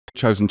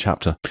chosen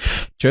chapter?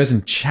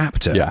 Chosen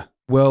chapter? Yeah.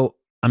 Well,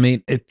 I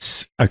mean,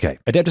 it's okay.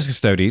 Adeptus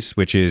Custodes,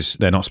 which is,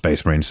 they're not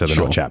Space Marines, so they're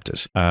not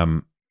chapters.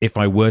 If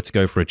I were to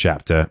go for a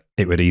chapter,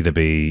 it would either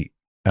be,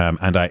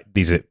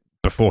 these are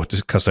before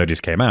Custodes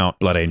came out,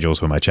 Blood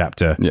Angels were my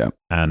chapter,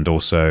 and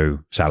also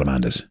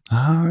Salamanders.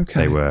 Oh,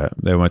 okay. They were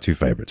my two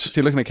favorites. So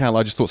you're looking at Cal,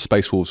 I just thought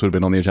Space Wolves would have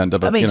been on the agenda.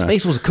 But, I mean,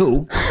 Space Wolves are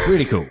cool,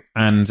 really cool,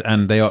 and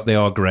they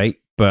are great.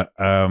 But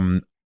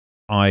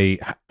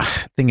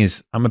thing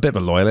is, I'm a bit of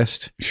a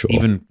loyalist,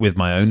 even with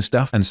my own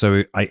stuff, and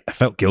so I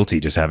felt guilty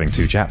just having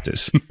two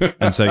chapters.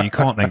 And so you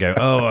can't then go,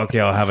 oh, okay,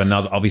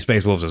 I'll be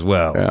Space Wolves as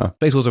well. Yeah.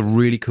 Space Wolves are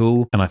really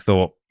cool, and I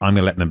thought I'm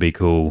going to let them be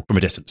cool from a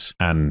distance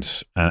and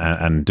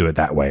do it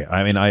that way.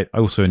 I mean, I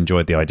also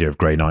enjoyed the idea of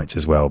Grey Knights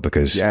as well,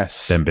 because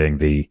them being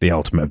the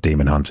ultimate of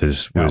demon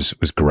hunters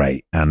was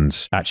great.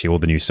 And actually, all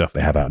the new stuff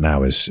they have out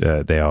now is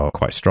they are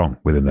quite strong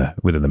within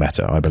the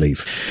meta, I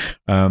believe.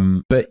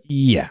 But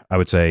yeah, I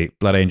would say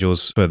Blood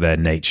Angels for their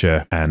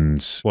nature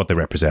and what they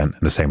represent,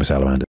 and the same with Salamander.